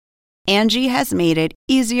Angie has made it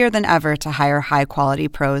easier than ever to hire high-quality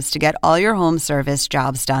pros to get all your home service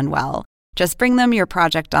jobs done well. Just bring them your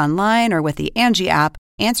project online or with the Angie app,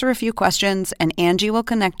 answer a few questions, and Angie will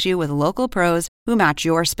connect you with local pros who match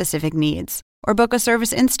your specific needs. Or book a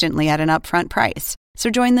service instantly at an upfront price. So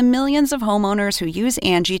join the millions of homeowners who use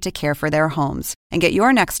Angie to care for their homes and get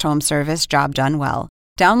your next home service job done well.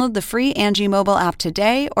 Download the free Angie mobile app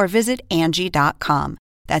today or visit Angie.com.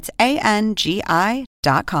 That's ANGI.com.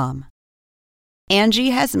 Angie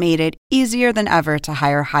has made it easier than ever to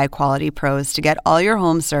hire high-quality pros to get all your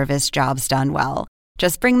home service jobs done well.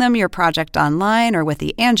 Just bring them your project online or with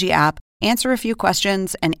the Angie app, answer a few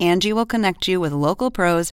questions, and Angie will connect you with local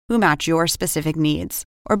pros who match your specific needs.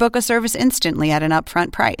 Or book a service instantly at an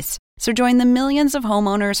upfront price. So join the millions of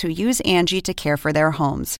homeowners who use Angie to care for their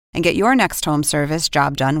homes and get your next home service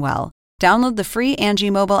job done well. Download the free Angie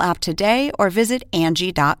mobile app today or visit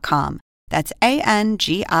Angie.com. That's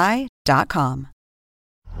ANGI.com.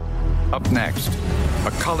 Up next,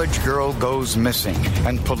 a college girl goes missing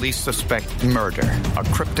and police suspect murder. A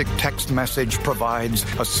cryptic text message provides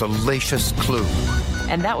a salacious clue.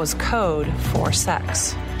 And that was code for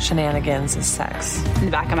sex. Shenanigans is sex. In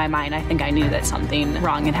the back of my mind, I think I knew that something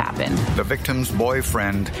wrong had happened. The victim's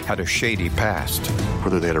boyfriend had a shady past.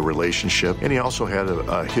 Whether they had a relationship, and he also had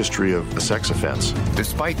a history of a sex offense.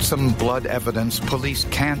 Despite some blood evidence, police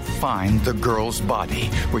can't find the girl's body,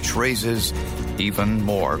 which raises even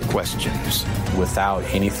more questions. Without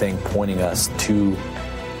anything pointing us to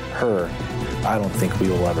her, I don't think we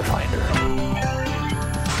will ever find her.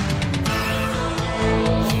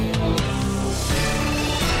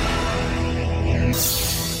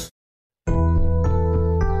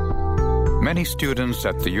 Many students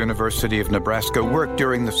at the University of Nebraska work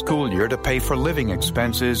during the school year to pay for living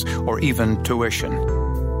expenses or even tuition.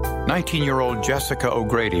 19-year-old Jessica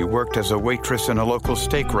O'Grady worked as a waitress in a local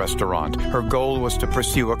steak restaurant. Her goal was to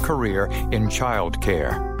pursue a career in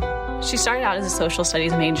childcare. She started out as a social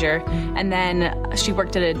studies major, and then she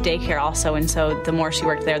worked at a daycare also, and so the more she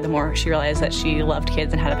worked there, the more she realized that she loved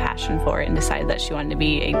kids and had a passion for it and decided that she wanted to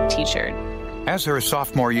be a teacher. As her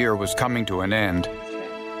sophomore year was coming to an end,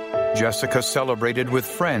 Jessica celebrated with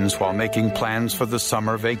friends while making plans for the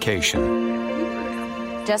summer vacation.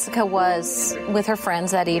 Jessica was with her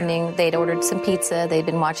friends that evening. They'd ordered some pizza. They'd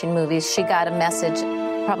been watching movies. She got a message,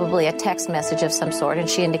 probably a text message of some sort, and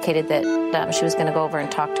she indicated that she was going to go over and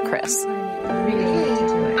talk to Chris. So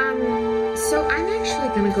I'm actually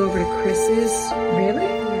going to go over to Chris's. Really?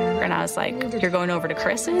 And I was like, you're going over to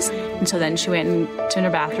Chris's? And so then she went into her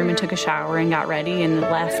bathroom and took a shower and got ready and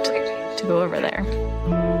left to go over there.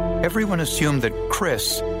 Everyone assumed that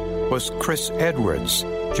Chris was Chris Edwards,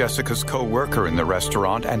 Jessica's co-worker in the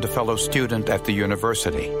restaurant and a fellow student at the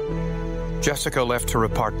university. Jessica left her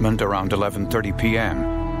apartment around 11:30 p.m.,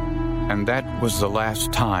 and that was the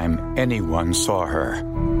last time anyone saw her.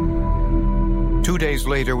 2 days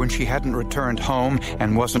later, when she hadn't returned home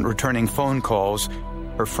and wasn't returning phone calls,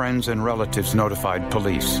 her friends and relatives notified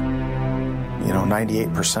police.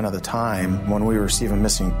 98% of the time, when we receive a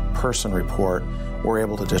missing person report, we're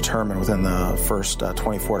able to determine within the first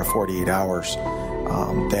 24 to 48 hours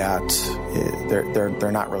that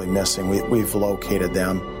they're not really missing. We've located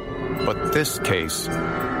them. But this case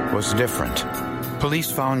was different.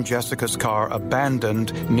 Police found Jessica's car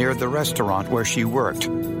abandoned near the restaurant where she worked.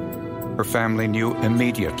 Her family knew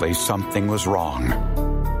immediately something was wrong.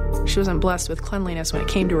 She wasn't blessed with cleanliness when it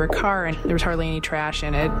came to her car, and there was hardly any trash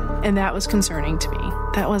in it, and that was concerning to me.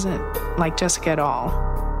 That wasn't like Jessica at all.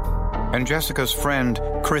 And Jessica's friend,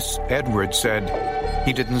 Chris Edwards, said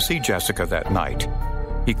he didn't see Jessica that night.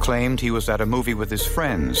 He claimed he was at a movie with his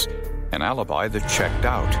friends, an alibi that checked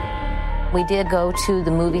out. We did go to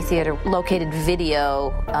the movie theater, located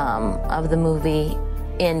video of the movie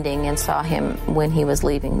ending, and saw him when he was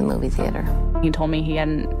leaving the movie theater. He told me he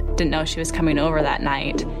didn't know she was coming over that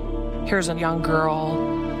night. Here's a young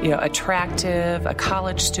girl, attractive, a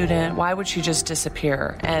college student. Why would she just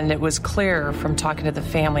disappear? And it was clear from talking to the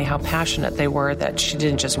family how passionate they were that she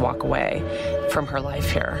didn't just walk away from her life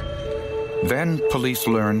here. Then police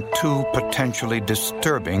learned two potentially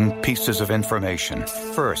disturbing pieces of information.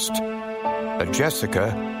 First, that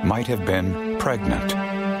Jessica might have been pregnant.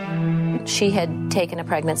 She had taken a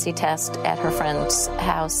pregnancy test at her friend's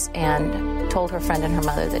house and told her friend and her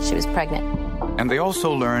mother that she was pregnant. And they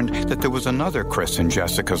also learned that there was another Chris in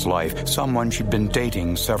Jessica's life, someone she'd been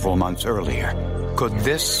dating several months earlier. Could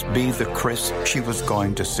this be the Chris she was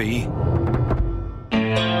going to see?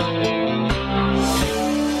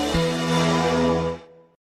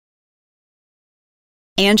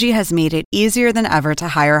 Angie has made it easier than ever to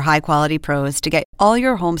hire high-quality pros to get all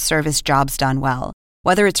your home service jobs done well.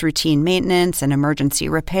 Whether it's routine maintenance, an emergency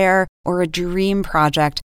repair, or a dream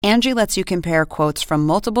project, Angie lets you compare quotes from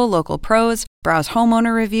multiple local pros, browse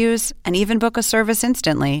homeowner reviews, and even book a service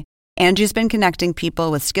instantly. Angie's been connecting people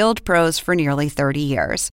with skilled pros for nearly 30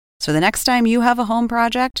 years. So the next time you have a home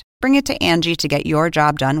project, bring it to Angie to get your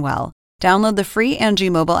job done well. Download the free Angie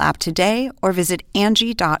mobile app today or visit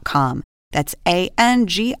Angie.com. That's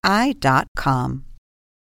ANGI.com.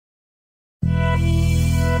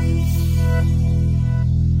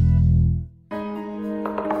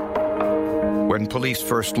 When police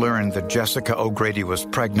first learned that Jessica O'Grady was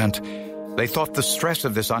pregnant, they thought the stress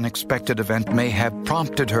of this unexpected event may have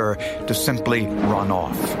prompted her to simply run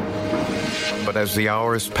off. But as the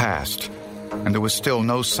hours passed, and there was still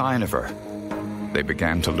no sign of her, they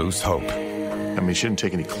began to lose hope. I mean, she didn't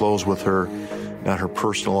take any clothes with her, not her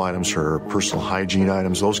personal items, her personal hygiene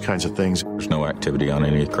items, those kinds of things. There's no activity on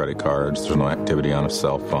any credit cards. There's no activity on a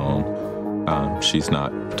cell phone. She's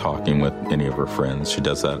not talking with any of her friends. She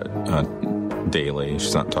does that daily.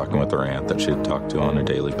 She's not talking with her aunt that she'd talk to on a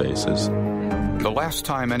daily basis. The last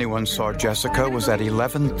time anyone saw Jessica was at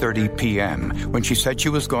 11:30 p.m. when she said she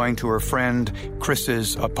was going to her friend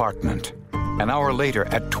Chris's apartment. An hour later,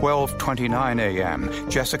 at 12:29 a.m.,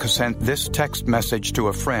 Jessica sent this text message to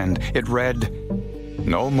a friend. It read,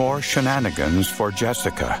 "No more shenanigans for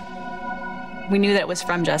Jessica." We knew that it was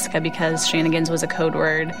from Jessica because shenanigans was a code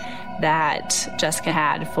word that Jessica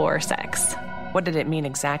had for sex. What did it mean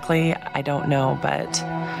exactly? I don't know, but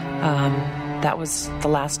that was the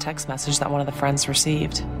last text message that one of the friends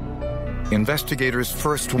received. Investigators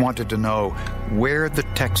first wanted to know where the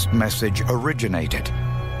text message originated,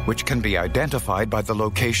 which can be identified by the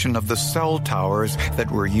location of the cell towers that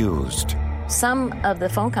were used. Some of the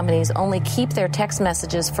phone companies only keep their text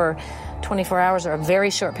messages for 24 hours or a very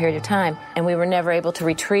short period of time, and we were never able to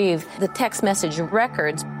retrieve the text message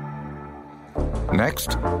records.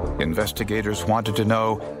 Next, investigators wanted to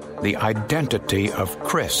know the identity of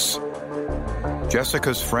Chris.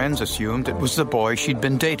 Jessica's friends assumed it was the boy she'd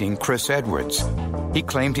been dating, Chris Edwards. He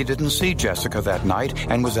claimed he didn't see Jessica that night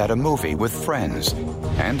and was at a movie with friends,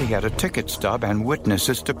 and he had a ticket stub and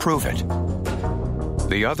witnesses to prove it.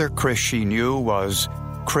 The other Chris she knew was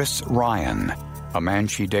Chris Ryan, a man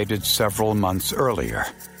she dated several months earlier.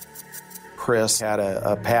 Chris had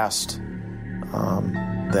a past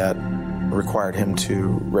that required him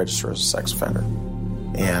to register as a sex offender,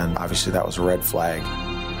 and obviously that was a red flag.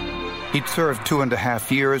 He'd served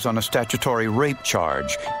 2.5 years on a statutory rape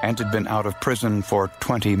charge and had been out of prison for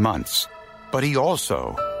 20 months. But he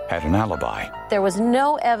also had an alibi. There was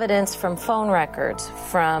no evidence from phone records,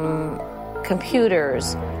 from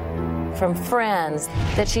computers, from friends,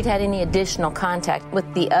 that she'd had any additional contact with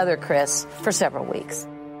the other Chris for several weeks.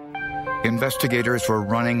 Investigators were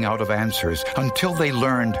running out of answers until they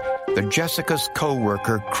learned that Jessica's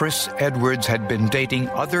co-worker, Chris Edwards, had been dating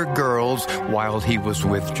other girls while he was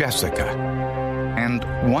with Jessica. And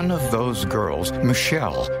one of those girls,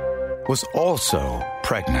 Michelle, was also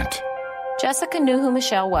pregnant. Jessica knew who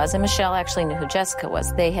Michelle was, and Michelle actually knew who Jessica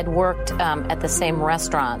was. They had worked at the same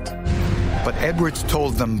restaurant. But Edwards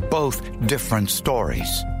told them both different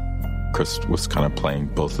stories. Chris was kind of playing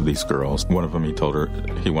both of these girls. One of them, he told her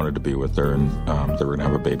he wanted to be with her, and they were going to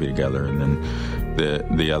have a baby together. And then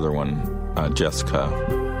the other one, Jessica,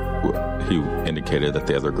 he indicated that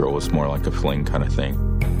the other girl was more like a fling kind of thing.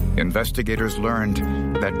 Investigators learned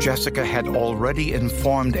that Jessica had already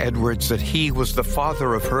informed Edwards that he was the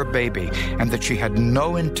father of her baby and that she had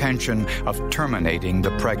no intention of terminating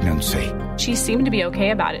the pregnancy. She seemed to be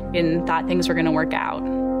okay about it and thought things were going to work out.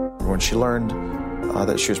 When she learned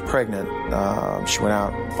that she was pregnant, she went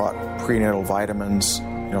out and bought prenatal vitamins,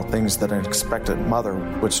 things that an expectant mother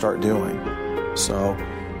would start doing. So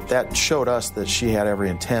that showed us that she had every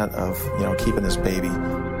intent of, keeping this baby.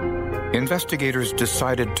 Investigators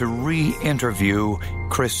decided to re-interview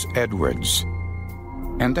Chris Edwards.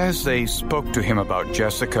 And as they spoke to him about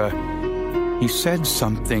Jessica, he said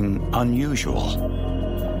something unusual.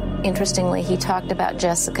 Interestingly, he talked about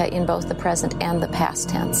Jessica in both the present and the past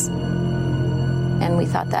tense. And we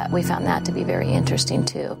found that to be very interesting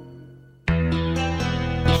too.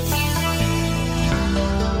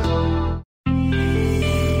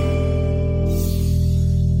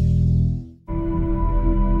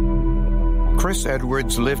 Chris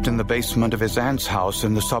Edwards lived in the basement of his aunt's house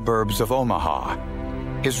in the suburbs of Omaha.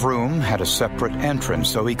 His room had a separate entrance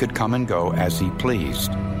so he could come and go as he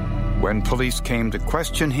pleased. When police came to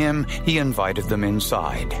question him, he invited them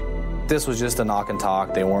inside. This was just a knock and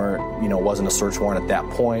talk. They weren't, wasn't a search warrant at that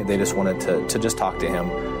point. They just wanted to just talk to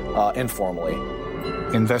him informally.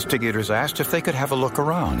 Investigators asked if they could have a look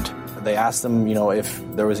around. They asked him,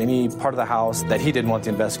 if there was any part of the house that he didn't want the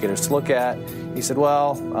investigators to look at. He said,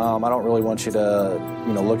 well, I don't really want you to,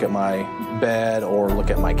 look at my bed or look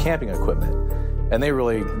at my camping equipment. And they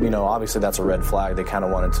really, obviously that's a red flag. They kind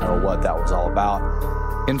of wanted to know what that was all about.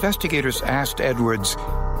 Investigators asked Edwards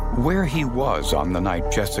where he was on the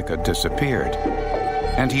night Jessica disappeared.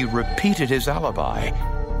 And he repeated his alibi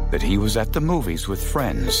that he was at the movies with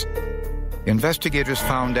friends. Investigators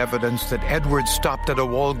found evidence that Edwards stopped at a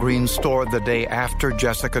Walgreens store the day after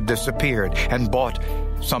Jessica disappeared and bought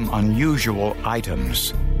some unusual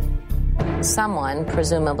items. Someone,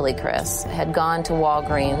 presumably Chris, had gone to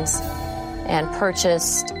Walgreens and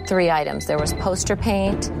purchased 3 items. There was poster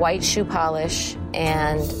paint, white shoe polish,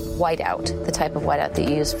 and whiteout, the type of whiteout that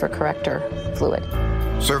you use for corrector fluid.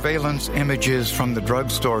 Surveillance images from the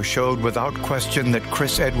drugstore showed without question that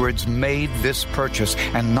Chris Edwards made this purchase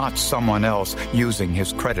and not someone else using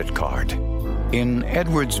his credit card. In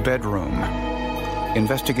Edwards' bedroom,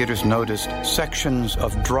 investigators noticed sections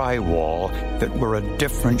of drywall that were a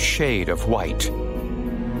different shade of white.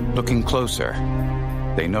 Looking closer,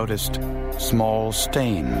 they noticed small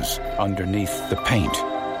stains underneath the paint.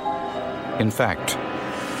 In fact,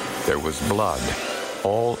 there was blood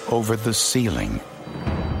all over the ceiling.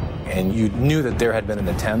 And you knew that there had been an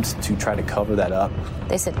attempt to try to cover that up.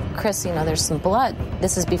 They said, Chris, there's some blood.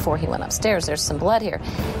 This is before he went upstairs. There's some blood here.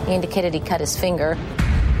 He indicated he cut his finger.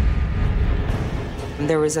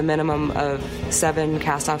 There was a minimum of 7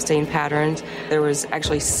 cast-off stain patterns. There was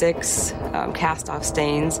actually 6 cast-off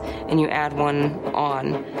stains, and you add one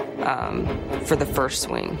on for the first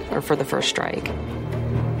swing, or for the first strike.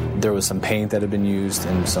 There was some paint that had been used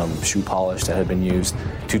and some shoe polish that had been used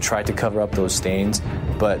to try to cover up those stains,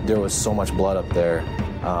 but there was so much blood up there,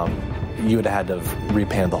 you would have had to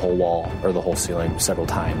repaint the whole wall or the whole ceiling several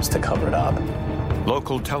times to cover it up.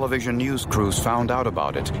 Local television news crews found out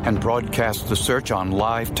about it and broadcast the search on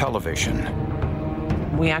live television.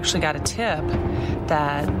 We actually got a tip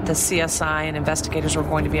that the CSI and investigators were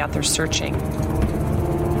going to be out there searching.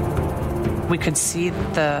 We could see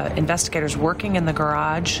the investigators working in the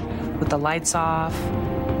garage with the lights off,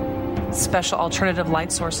 special alternative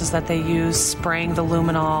light sources that they use, spraying the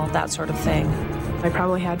luminol, that sort of thing. I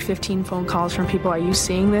probably had 15 phone calls from people. Are you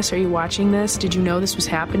seeing this? Are you watching this? Did you know this was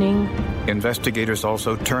happening? Investigators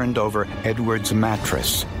also turned over Edwards'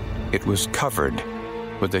 mattress. It was covered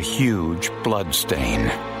with a huge blood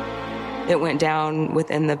stain. It went down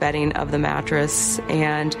within the bedding of the mattress,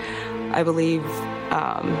 and I believe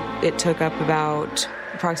it took up about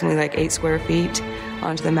approximately 8 square feet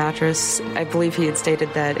onto the mattress. I believe he had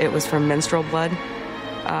stated that it was from menstrual blood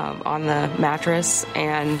on the mattress,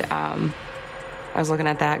 and I was looking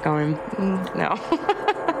at that going, no.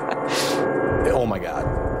 Oh my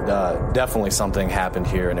God. Definitely something happened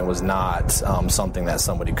here, and it was not something that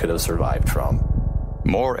somebody could have survived from.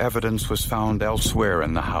 More evidence was found elsewhere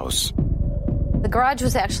in the house. The garage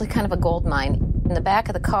was actually kind of a gold mine. In the back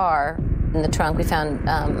of the car, in the trunk, we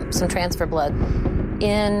found some transfer blood.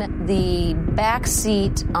 In the back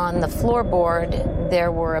seat on the floorboard,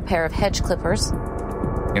 there were a pair of hedge clippers.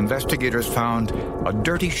 Investigators found a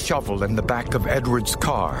dirty shovel in the back of Edwards'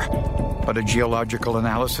 car, but a geological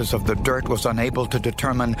analysis of the dirt was unable to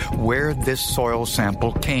determine where this soil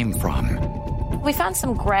sample came from. We found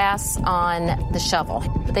some grass on the shovel.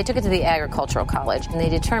 They took it to the agricultural college, and they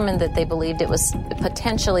determined that they believed it was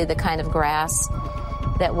potentially the kind of grass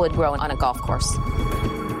that would grow on a golf course.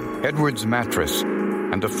 Edwards' mattress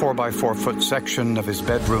and a 4x4-foot section of his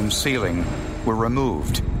bedroom ceiling were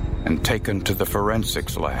removed and taken to the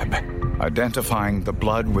forensics lab. Identifying the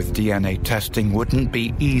blood with DNA testing wouldn't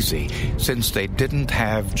be easy since they didn't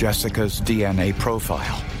have Jessica's DNA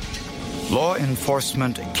profile. Law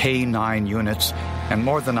enforcement K-9 units and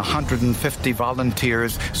more than 150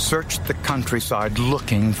 volunteers searched the countryside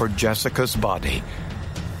looking for Jessica's body.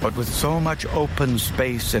 But with so much open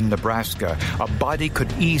space in Nebraska, a body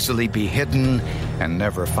could easily be hidden and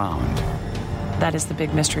never found. That is the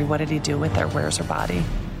big mystery. What did he do with her? Where's her body?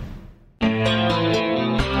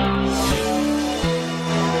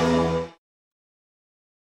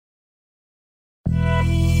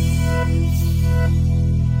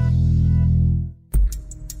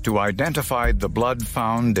 To identify the blood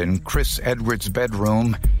found in Chris Edwards'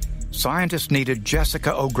 bedroom, scientists needed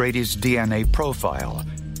Jessica O'Grady's DNA profile.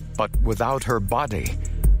 But without her body,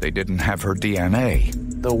 they didn't have her DNA.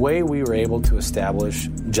 The way we were able to establish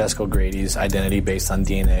Jessica O'Grady's identity based on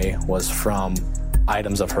DNA was from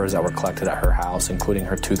items of hers that were collected at her house, including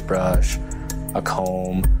her toothbrush, a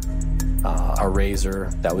comb, a razor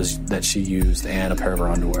that she used, and a pair of her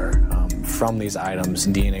underwear. from these items,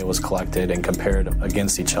 DNA was collected and compared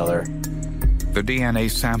against each other. The DNA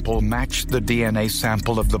sample matched the DNA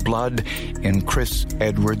sample of the blood in Chris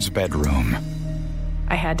Edwards' bedroom.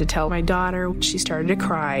 I had to tell my daughter. She started to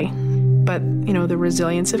cry. But, the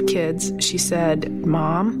resilience of kids, she said,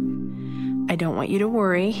 "Mom, I don't want you to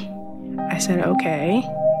worry." I said, "Okay."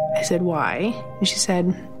 I said, "Why?" And she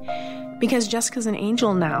said, "Because Jessica's an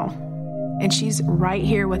angel now, and she's right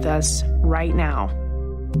here with us right now."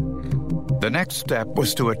 The next step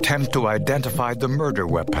was to attempt to identify the murder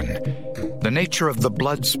weapon. The nature of the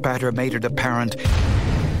blood spatter made it apparent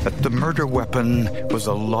that the murder weapon was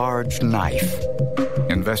a large knife.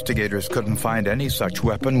 Investigators couldn't find any such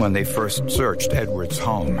weapon when they first searched Edwards'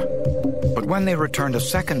 home. But when they returned a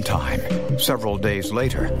second time, several days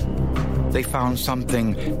later, they found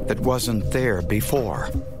something that wasn't there before.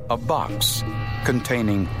 A box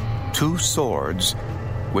containing 2 swords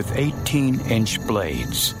with 18-inch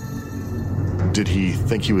blades. Did he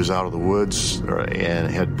think he was out of the woods and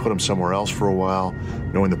had put him somewhere else for a while,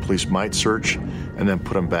 knowing the police might search, and then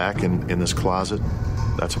put him back in this closet?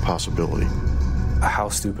 That's a possibility. How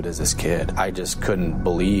stupid is this kid? I just couldn't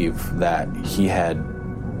believe that he had,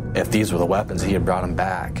 if these were the weapons, he had brought him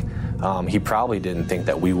back. He probably didn't think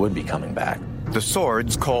that we would be coming back. The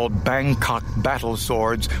swords, called Bangkok battle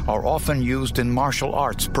swords, are often used in martial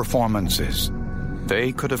arts performances.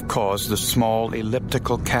 They could have caused the small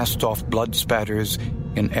elliptical cast-off blood spatters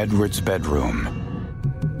in Edwards' bedroom.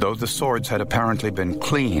 Though the swords had apparently been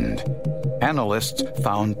cleaned, analysts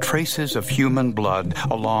found traces of human blood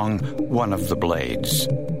along one of the blades.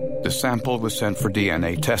 The sample was sent for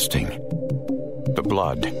DNA testing. The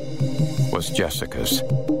blood was Jessica's.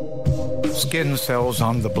 Skin cells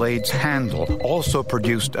on the blade's handle also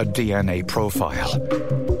produced a DNA profile.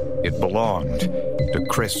 It belonged to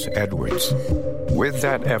Chris Edwards. With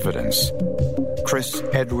that evidence, Chris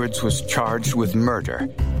Edwards was charged with murder,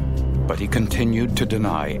 but he continued to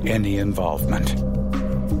deny any involvement.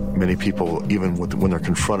 Many people, even when they're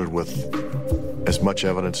confronted with as much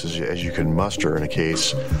evidence as you can muster in a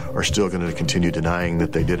case, are still going to continue denying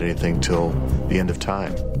that they did anything till the end of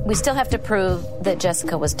time. We still have to prove that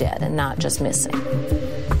Jessica was dead and not just missing.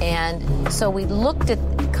 And so we looked at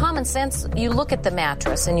common sense. You look at the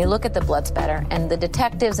mattress and you look at the blood spatter, and the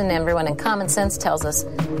detectives and everyone in common sense tells us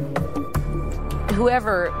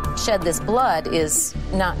whoever shed this blood is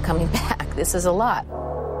not coming back. This is a lot.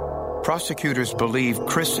 Prosecutors believe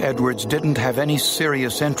Chris Edwards didn't have any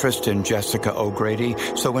serious interest in Jessica O'Grady,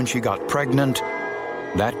 so when she got pregnant,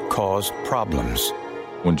 that caused problems.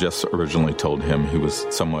 When Jess originally told him, he was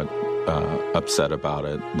somewhat upset about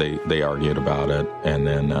it. They argued about it, and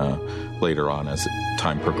then later on, as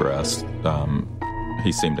time progressed,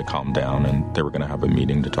 he seemed to calm down, and they were going to have a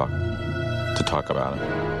meeting to talk about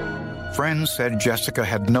it. Friends said Jessica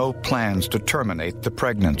had no plans to terminate the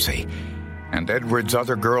pregnancy. And Edwards'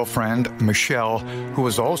 other girlfriend, Michelle, who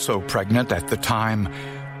was also pregnant at the time,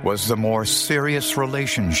 was the more serious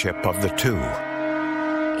relationship of the two.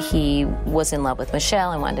 He was in love with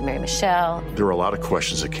Michelle and wanted to marry Michelle. There were a lot of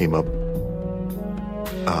questions that came up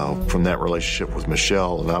from that relationship with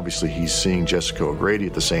Michelle, and obviously he's seeing Jessica O'Grady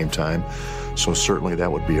at the same time, so certainly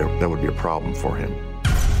that would be a problem for him.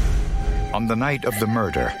 On the night of the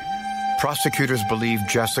murder, prosecutors believe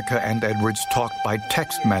Jessica and Edwards talked by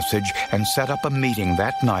text message and set up a meeting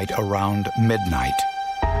that night around midnight.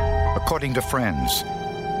 According to friends,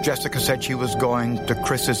 Jessica said she was going to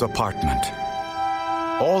Chris's apartment.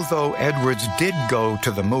 Although Edwards did go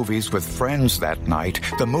to the movies with friends that night,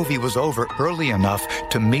 the movie was over early enough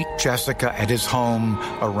to meet Jessica at his home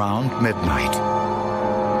around midnight.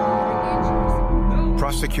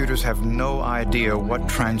 Prosecutors have no idea what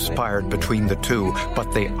transpired between the two,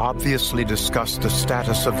 but they obviously discussed the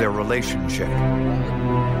status of their relationship.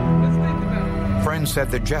 Friends said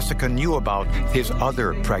that Jessica knew about his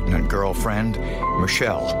other pregnant girlfriend,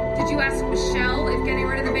 Michelle. Did you ask Michelle if getting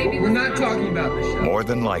rid of the baby was... We're not talking about Michelle. More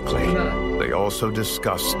than likely, they also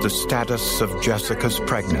discussed the status of Jessica's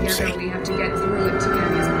pregnancy. We have to get through it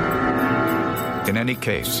together. In any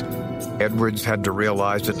case, Edwards had to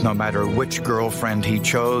realize that no matter which girlfriend he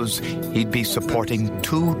chose, he'd be supporting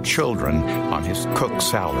 2 children on his cook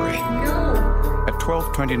salary. No. At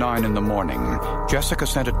 12:29 in the morning, Jessica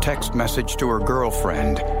sent a text message to her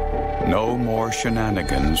girlfriend. No more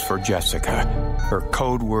shenanigans for Jessica. Her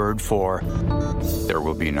code word for there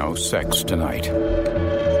will be no sex tonight.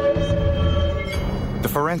 The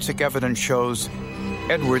forensic evidence shows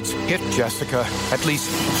Edwards hit Jessica at least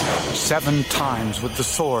 7 times with the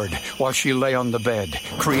sword while she lay on the bed,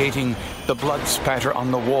 creating the blood spatter on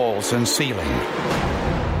the walls and ceiling.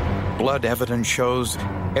 Blood evidence shows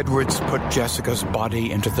Edwards put Jessica's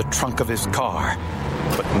body into the trunk of his car,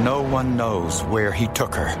 but no one knows where he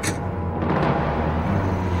took her.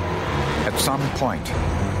 At some point,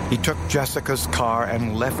 he took Jessica's car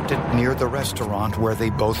and left it near the restaurant where they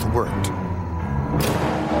both worked.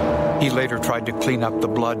 He later tried to clean up the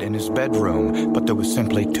blood in his bedroom, but there was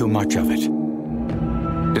simply too much of it.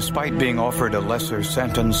 Despite being offered a lesser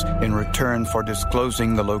sentence in return for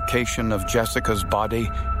disclosing the location of Jessica's body,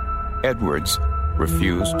 Edwards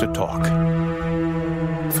refused to talk.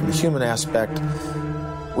 From the human aspect,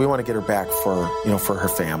 we want to get her back for her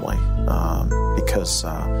family, because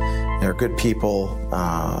they're good people,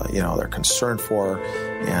 they're concerned for her,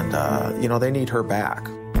 and, they need her back.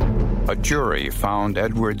 A jury found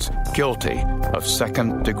Edwards guilty of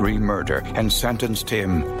second-degree murder and sentenced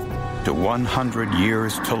him to 100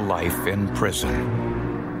 years to life in prison.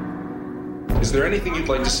 Is there anything you'd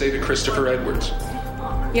like to say to Christopher Edwards?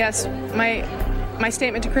 Yes, my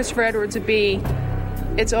statement to Christopher Edwards would be,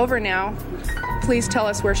 it's over now. Please tell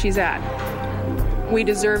us where she's at. We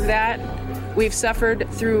deserve that. We've suffered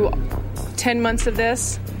through 10 months of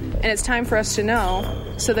this, and it's time for us to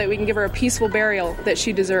know so that we can give her a peaceful burial that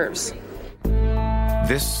she deserves.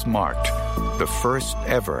 This marked the first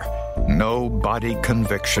ever no-body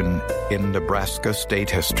conviction in Nebraska state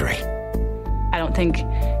history. I don't think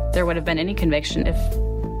there would have been any conviction if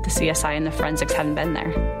the CSI and the forensics hadn't been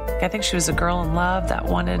there. I think she was a girl in love that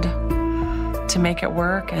wanted to make it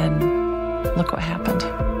work, and look what happened.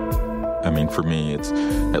 I mean, for me, it's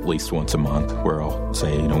at least once a month where I'll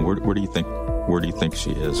say, where do you think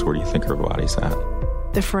she is? Where do you think her body's at?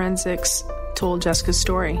 The forensics told Jessica's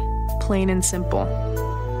story, plain and simple.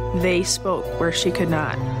 They spoke where she could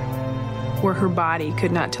not, where her body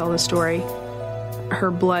could not tell the story. Her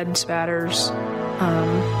blood spatters,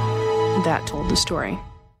 that told the story.